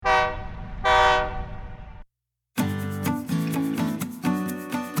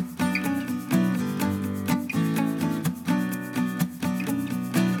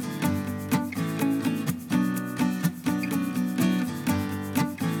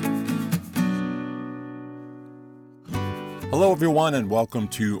Hello everyone and welcome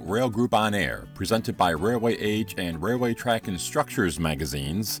to Rail Group On Air, presented by Railway Age and Railway Track and Structures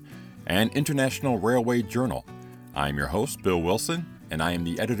magazines and International Railway Journal. I'm your host, Bill Wilson, and I am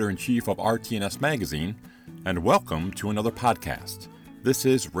the editor-in-chief of RTNS Magazine, and welcome to another podcast. This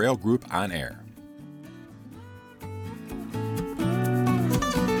is Rail Group On Air.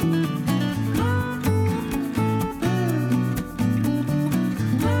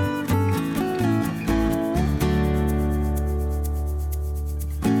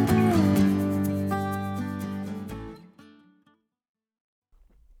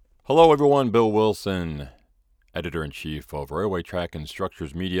 Hello everyone, Bill Wilson, editor-in-chief of Railway Track and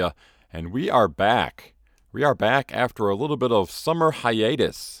Structures Media, and we are back. We are back after a little bit of summer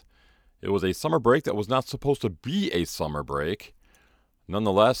hiatus. It was a summer break that was not supposed to be a summer break.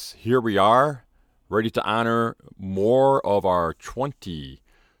 Nonetheless, here we are, ready to honor more of our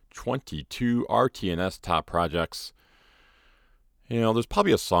 2022 RTNS top projects. You know, there's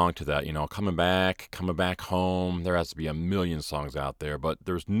probably a song to that, coming back home. There has to be a million songs out there, but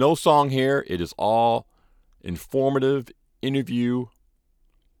there's no song here. It is all informative interview,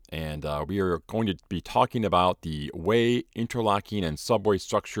 and we are going to be talking about the Way Interlocking and Subway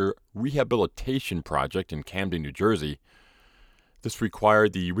Structure Rehabilitation Project in Camden, New Jersey. This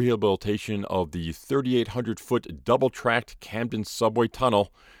required the rehabilitation of the 3,800-foot double-tracked Camden Subway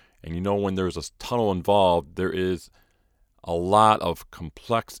Tunnel, and when there's a tunnel involved, there is a lot of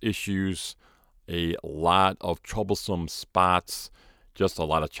complex issues, a lot of troublesome spots, just a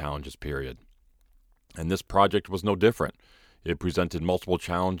lot of challenges, period. And this project was no different. It presented multiple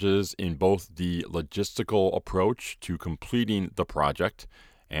challenges in both the logistical approach to completing the project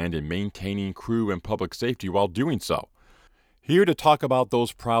and in maintaining crew and public safety while doing so. Here to talk about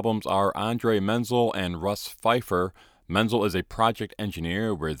those problems are Andre Menzel and Russ Pfeiffer. Menzel is a project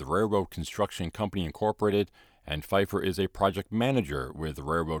engineer with Railroad Construction Company Incorporated, and Pfeiffer is a project manager with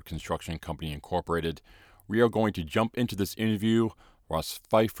Railroad Construction Company Incorporated. We are going to jump into this interview. Russ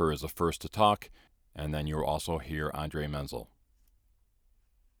Pfeiffer is the first to talk, and then you'll also hear Andre Menzel.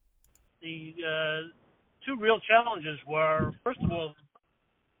 The two real challenges were, first of all,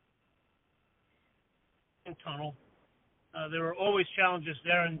 in tunnel. There were always challenges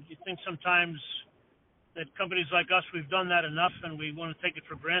there, and you think sometimes that companies like us, we've done that enough, and we want to take it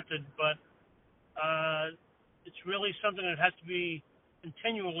for granted, but it's really something that has to be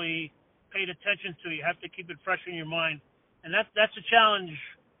continually paid attention to. You have to keep it fresh in your mind. And that's a challenge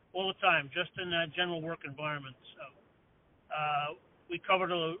all the time, just in that general work environment. So we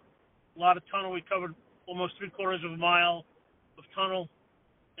covered a lot of tunnel. We covered almost 3/4 of a mile of tunnel,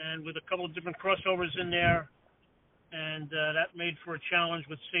 and with a couple of different crossovers in there. And that made for a challenge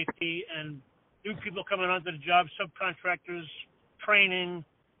with safety and new people coming onto the job, subcontractors, training,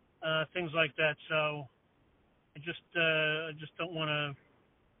 things like that. So I just don't want to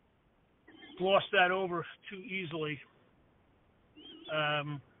gloss that over too easily.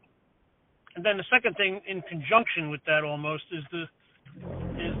 And then the second thing, in conjunction with that, almost is the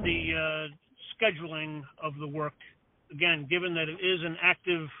scheduling of the work. Again, given that it is an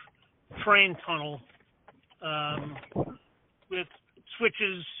active train tunnel with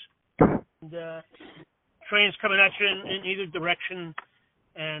switches and trains coming at you in either direction,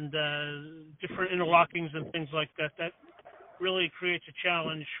 and different interlockings and things like that. That really creates a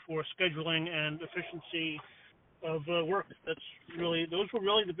challenge for scheduling and efficiency of work. Those were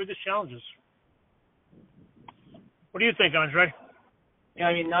really the biggest challenges. What do you think, Andre? Yeah,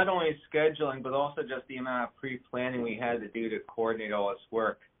 I mean, not only scheduling, but also just the amount of pre-planning we had to do to coordinate all this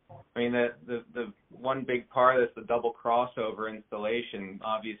work. I mean, the one big part of this, the double crossover installation,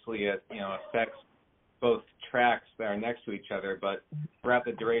 obviously it affects both tracks that are next to each other, but throughout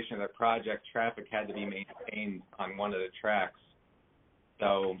the duration of the project, traffic had to be maintained on one of the tracks.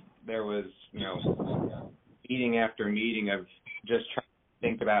 So there was, meeting after meeting of just trying to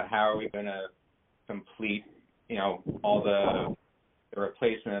think about how are we going to complete, all the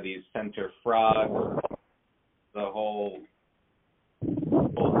replacement of these center frogs, the whole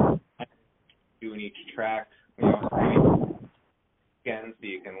doing each track, again, so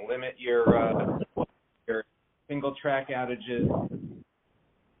you can limit your single track outages.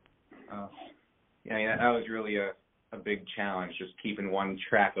 That was really a big challenge, just keeping one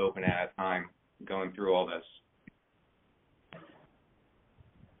track open at a time, going through all this.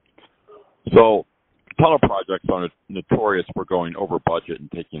 So, tunnel projects are notorious for going over budget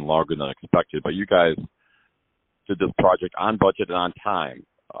and taking longer than expected, but you guys did this project on budget and on time.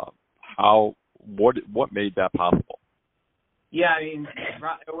 What made that possible? Yeah, I mean,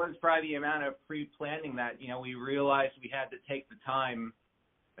 it was probably the amount of pre-planning that, we realized we had to take the time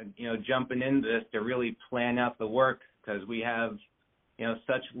jumping into this to really plan out the work, because we have,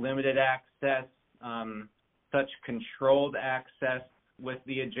 such limited access, such controlled access with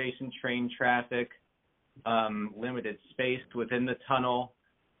the adjacent train traffic, limited space within the tunnel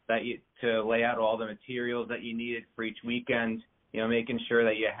to lay out all the materials that you needed for each weekend, making sure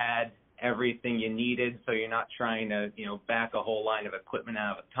that you had everything you needed, so you're not trying to, back a whole line of equipment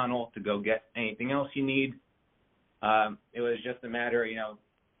out of a tunnel to go get anything else you need. It was just a matter of,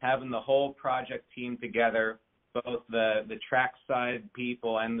 having the whole project team together, both the track side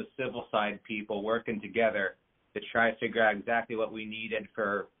people and the civil side people working together to try to figure out exactly what we needed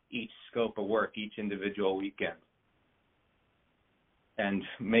for each scope of work, each individual weekend, and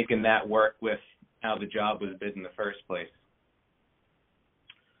making that work with how the job was bid in the first place.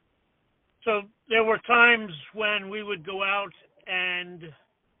 So there were times when we would go out and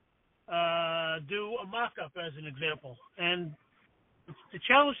do a mock-up, as an example. And the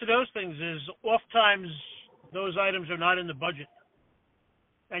challenge to those things is oftentimes those items are not in the budget.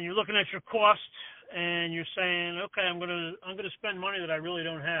 And you're looking at your cost and you're saying, okay, I'm gonna spend money that I really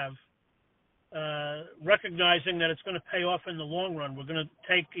don't have, recognizing that it's going to pay off in the long run. We're going to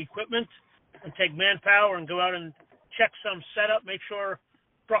take equipment and take manpower and go out and check some setup, make sure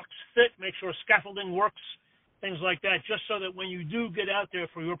trucks fit, make sure scaffolding works, things like that, just so that when you do get out there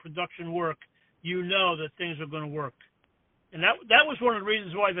for your production work, you know that things are going to work. And that was one of the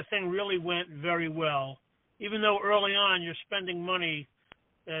reasons why the thing really went very well, even though early on you're spending money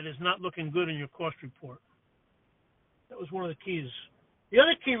that is not looking good in your cost report. That was one of the keys. The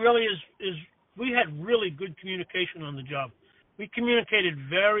other key really is we had really good communication on the job. We communicated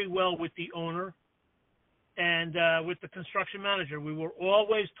very well with the owner and with the construction manager. We were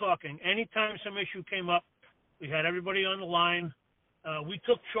always talking. Anytime some issue came up, we had everybody on the line. We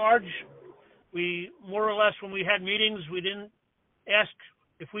took charge. We, more or less, when we had meetings, we didn't ask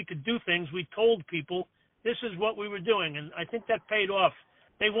if we could do things. We told people this is what we were doing, and I think that paid off.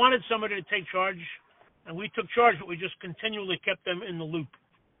 They wanted somebody to take charge, and we took charge, but we just continually kept them in the loop.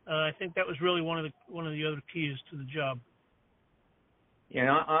 I think that was really one of the other keys to the job.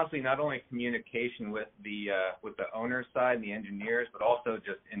 Yeah, honestly, not only communication with the owner side and the engineers, but also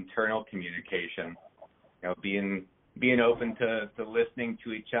just internal communication. Being open to listening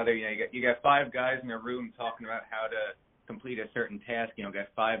to each other. You got 5 guys in a room talking about how to complete a certain task. Got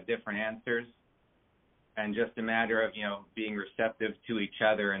 5 different answers, and just a matter of being receptive to each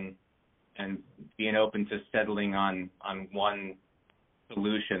other and being open to settling on one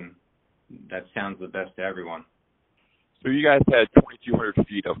solution that sounds the best to everyone. So you guys had 2,200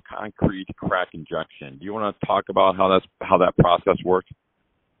 feet of concrete crack injection. Do you want to talk about how that process worked?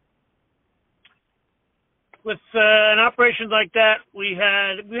 With an operation like that, we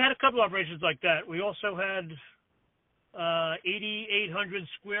had a couple operations like that. We also had 8,800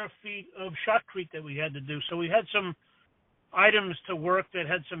 square feet of shotcrete that we had to do. So we had some items to work that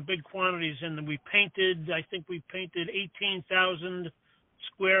had some big quantities in them. I think we painted 18,000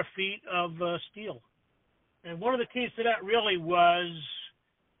 square feet of steel. And one of the keys to that really was,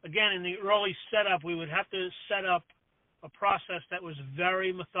 again, in the early setup, we would have to set up a process that was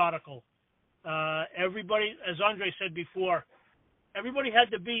very methodical. Everybody, as Andre said before, everybody had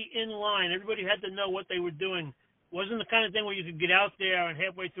to be in line. Everybody had to know what they were doing. It wasn't the kind of thing where you could get out there and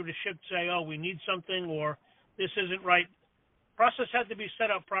halfway through the shift say, oh, we need something or this isn't right. Process had to be set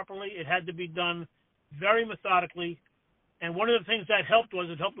up properly. It had to be done very methodically. And one of the things that helped was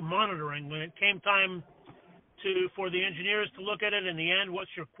it helped the monitoring. When it came time for the engineers to look at it in the end,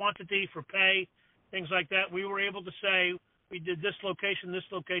 what's your quantity for pay, things like that, we were able to say, we did this location, this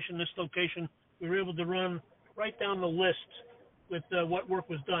location, this location. We were able to run right down the list with what work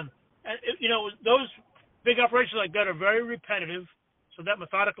was done. And, those big operations like that are very repetitive, so that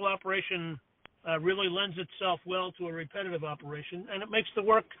methodical operation really lends itself well to a repetitive operation, and it makes the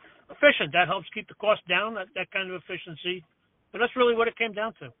work efficient. That helps keep the cost down, that kind of efficiency. But that's really what it came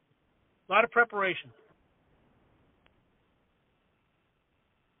down to. A lot of preparation.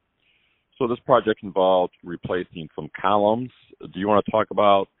 So this project involved replacing some columns. Do you want to talk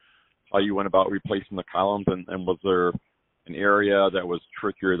about how you went about replacing the columns, and was there an area that was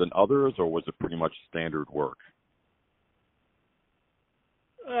trickier than others, or was it pretty much standard work?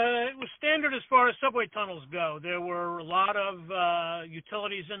 It was standard as far as subway tunnels go. There were a lot of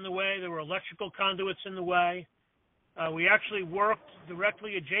utilities in the way. There were electrical conduits in the way. We actually worked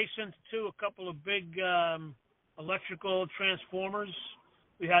directly adjacent to a couple of big electrical transformers.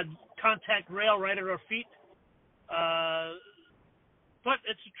 We had contact rail right at our feet. But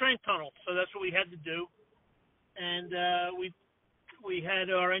it's a train tunnel, so that's what we had to do. And we had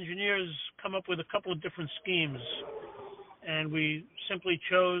our engineers come up with a couple of different schemes. and we simply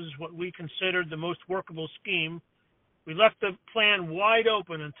chose what we considered the most workable scheme. We left the plan wide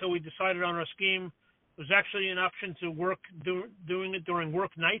open until we decided on our scheme. It was actually an option to doing it during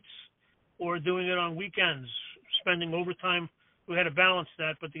work nights or doing it on weekends, spending overtime. We had to balance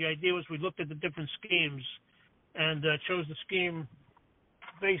that, but the idea was we looked at the different schemes and chose the scheme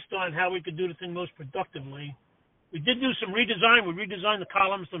based on how we could do the thing most productively. We did do some redesign. We redesigned the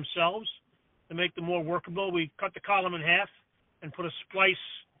columns themselves to make them more workable. We cut the column in half and put a splice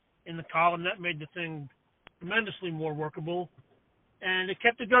in the column. That made the thing tremendously more workable. And it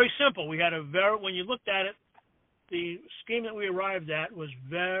kept it very simple. We had when you looked at it, the scheme that we arrived at was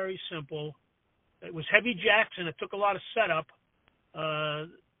very simple. It was heavy jacks and it took a lot of setup,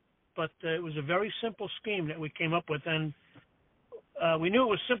 but it was a very simple scheme that we came up with. And we knew it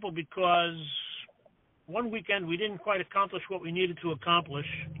was simple because one weekend we didn't quite accomplish what we needed to accomplish,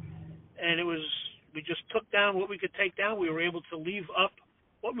 and we just took down what we could take down. We were able to leave up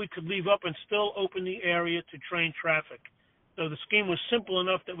what we could leave up and still open the area to train traffic. So the scheme was simple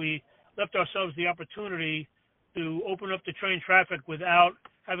enough that we left ourselves the opportunity to open up the train traffic without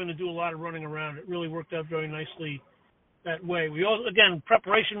having to do a lot of running around. It really worked out very nicely that way. We also, again,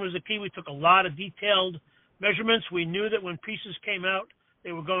 preparation was the key. We took a lot of detailed measurements. We knew that when pieces came out,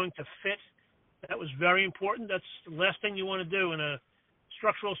 they were going to fit. That was very important. That's the last thing you want to do in a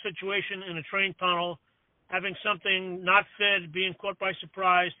structural situation in a train tunnel. Having something not fit, being caught by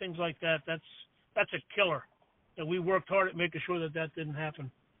surprise, things like that, that's a killer. And we worked hard at making sure that didn't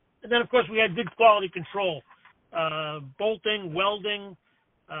happen. And then, of course, we had good quality control. Bolting, welding,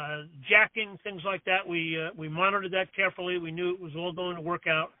 jacking, things like that. We monitored that carefully. We knew it was all going to work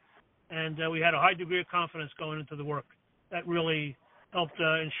out. And we had a high degree of confidence going into the work. That really helped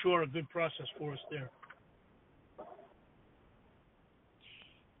ensure a good process for us there.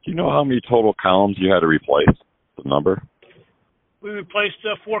 Do you know how many total columns you had to replace? The number? We replaced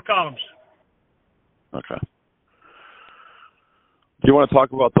 4 columns. Okay. Do you want to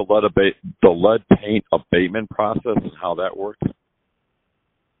talk about the lead paint abatement process and how that worked?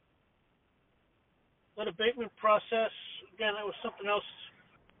 Lead abatement process, again, that was something else.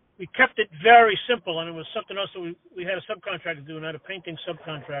 We kept it very simple, and it was something else that we had a subcontractor do, not a painting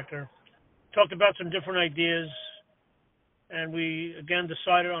subcontractor. Talked about some different ideas, and we, again,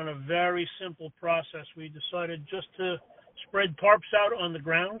 decided on a very simple process. We decided just to spread tarps out on the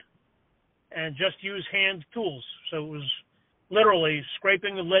ground and just use hand tools. So it was literally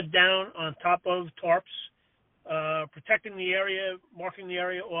scraping the lead down on top of tarps, protecting the area, marking the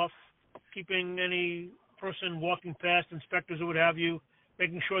area off, keeping any person walking past, inspectors or what have you,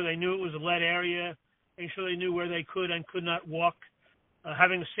 making sure they knew it was a lead area, making sure they knew where they could and could not walk,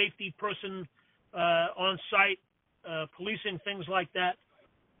 having a safety person on site, policing things like that.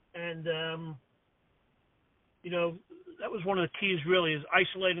 And, that was one of the keys really, is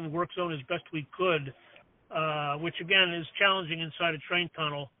isolating the work zone as best we could, which again is challenging inside a train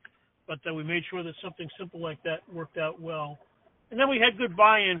tunnel, but we made sure that something simple like that worked out well. And then we had good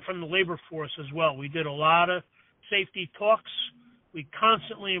buy-in from the labor force as well. We did a lot of safety talks. We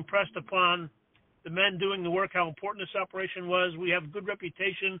constantly impressed upon the men doing the work how important this operation was. We have a good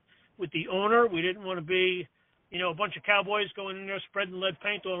reputation with the owner. We didn't want to be, a bunch of cowboys going in there spreading lead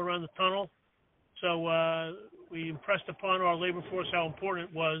paint all around the tunnel. So we impressed upon our labor force how important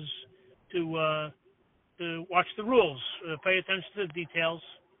it was to watch the rules, pay attention to the details,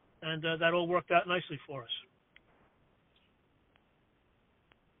 and that all worked out nicely for us.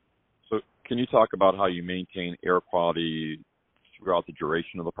 So can you talk about how you maintain air quality throughout the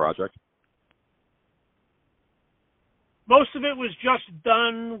duration of the project? Most of it was just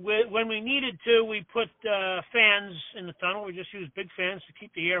done when we needed to. We put fans in the tunnel. We just used big fans to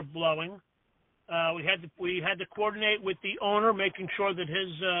keep the air blowing. We had to coordinate with the owner, making sure that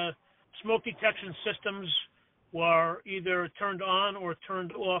his smoke detection systems were either turned on or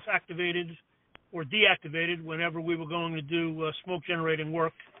turned off, activated or deactivated whenever we were going to do smoke generating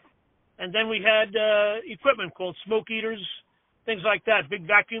work. And then we had equipment called smoke eaters, things like that, big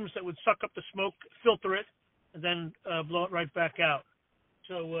vacuums that would suck up the smoke, filter it, and then blow it right back out.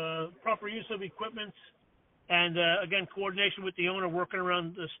 So proper use of equipment and, again, coordination with the owner working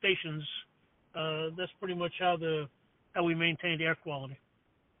around the stations. That's pretty much how we maintained air quality.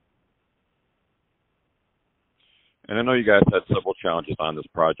 And I know you guys had several challenges on this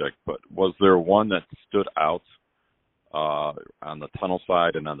project, but was there one that stood out on the tunnel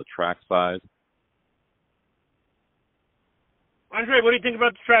side and on the track side? Andre, what do you think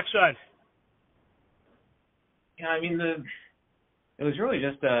about the track side? Yeah, I mean, it was really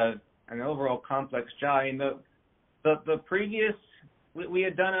just an overall complex job. I mean, the previous, we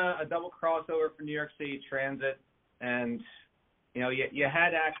had done a double crossover for New York City Transit and you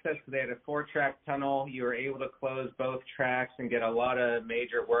had access. They had a 4-track tunnel. You were able to close both tracks and get a lot of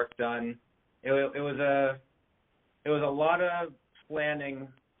major work done. It was a lot of planning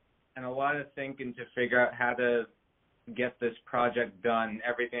and a lot of thinking to figure out how to get this project done.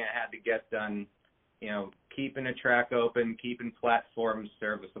 Everything that had to get done. Keeping a track open, keeping platforms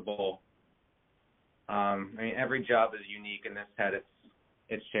serviceable. Every job is unique, and this had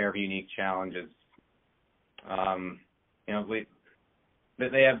its share of unique challenges.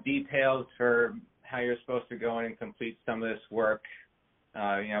 They have details for how you're supposed to go in and complete some of this work.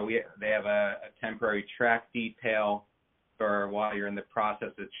 They have a temporary track detail for while you're in the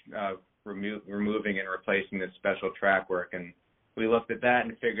process of removing and replacing this special track work. And we looked at that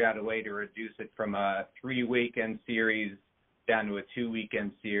and figured out a way to reduce it from a 3-weekend series down to a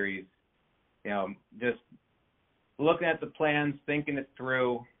 2-weekend series. Just looking at the plans, thinking it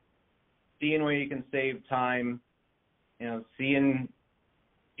through, seeing where you can save time, seeing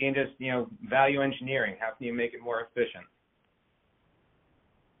just, value engineering. How can you make it more efficient?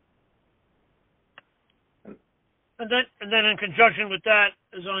 And then in conjunction with that,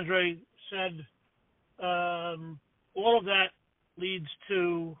 as Andre said, all of that leads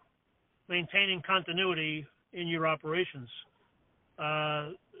to maintaining continuity in your operations.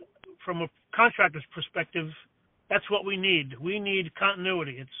 From a contractor's perspective, that's what we need. We need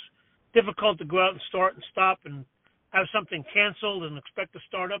continuity. It's difficult to go out and start and stop and have something canceled and expect to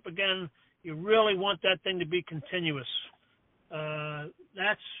start up again. You really want that thing to be continuous.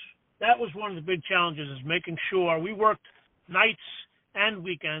 That was one of the big challenges, is making sure we worked nights and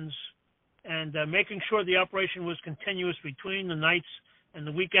weekends, and making sure the operation was continuous between the nights and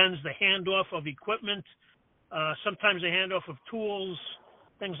the weekends, the handoff of equipment, sometimes the handoff of tools,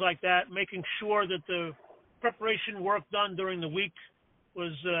 things like that, making sure that the preparation work done during the week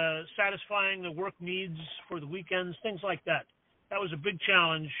was satisfying the work needs for the weekends, things like that. That was a big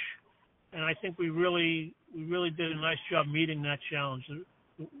challenge, and I think we really did a nice job meeting that challenge.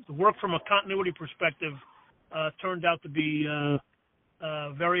 The work from a continuity perspective turned out to be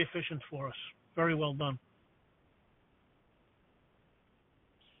very efficient for us. Very well done.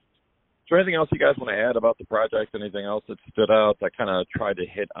 Is there anything else you guys want to add about the project? Anything else that stood out? I kind of tried to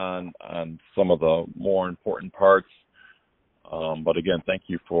hit on some of the more important parts. But again, thank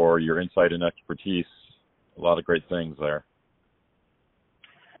you for your insight and expertise. A lot of great things there.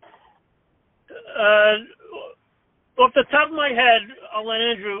 Off the top of my head, I'll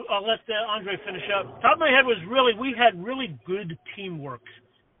let Andre finish up. Top of my head was we had really good teamwork.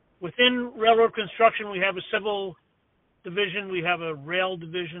 Within railroad construction, we have a civil division, we have a rail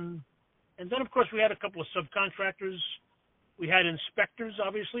division, and then, of course, we had a couple of subcontractors. We had inspectors,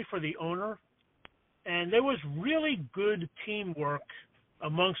 obviously, for the owner. And there was really good teamwork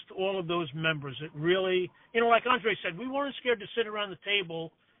amongst all of those members. It really, like Andre said, we weren't scared to sit around the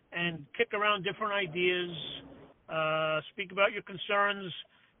table and kick around different ideas, speak about your concerns,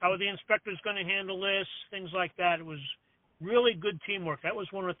 how are the inspectors going to handle this, things like that. It was really good teamwork. That was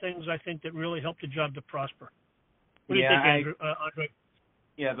one of the things I think that really helped the job to prosper. What do you think, Andre?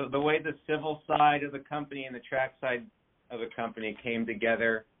 Yeah, the way the civil side of the company and the track side of the company came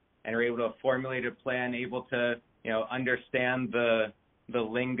together and were able to formulate a plan, able to, understand the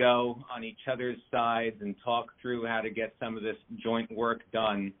lingo on each other's sides and talk through how to get some of this joint work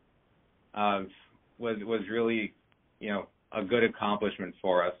done, was really, a good accomplishment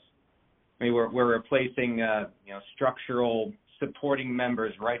for us. I mean, we're replacing, structural supporting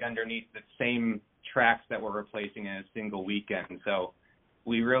members right underneath the same tracks that we're replacing in a single weekend. So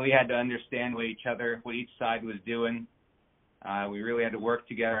we really had to understand what each side was doing. We really had to work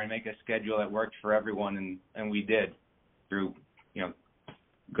together and make a schedule that worked for everyone, and we did through,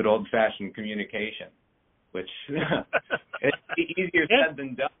 good old-fashioned communication, which it's easier said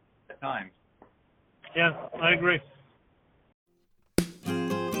than done at times. Yeah, I agree.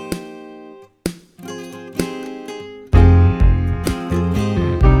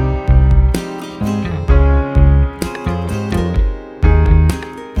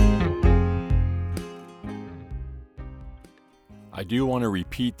 I do want to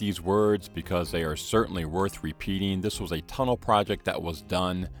repeat these words because they are certainly worth repeating. This was a tunnel project that was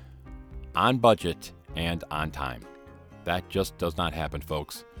done on budget and on time. That just does not happen,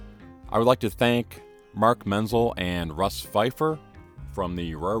 folks. I would like to thank Mark Menzel and Russ Pfeiffer from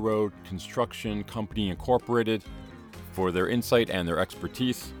the Railroad Construction Company Incorporated for their insight and their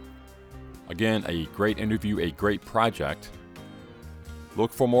expertise. Again, a great interview, a great project.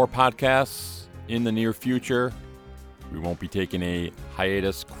 Look for more podcasts in the near future. We won't be taking a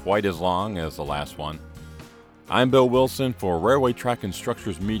hiatus quite as long as the last one. I'm Bill Wilson for Railway Track and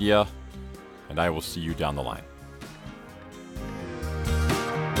Structures Media, and I will see you down the line.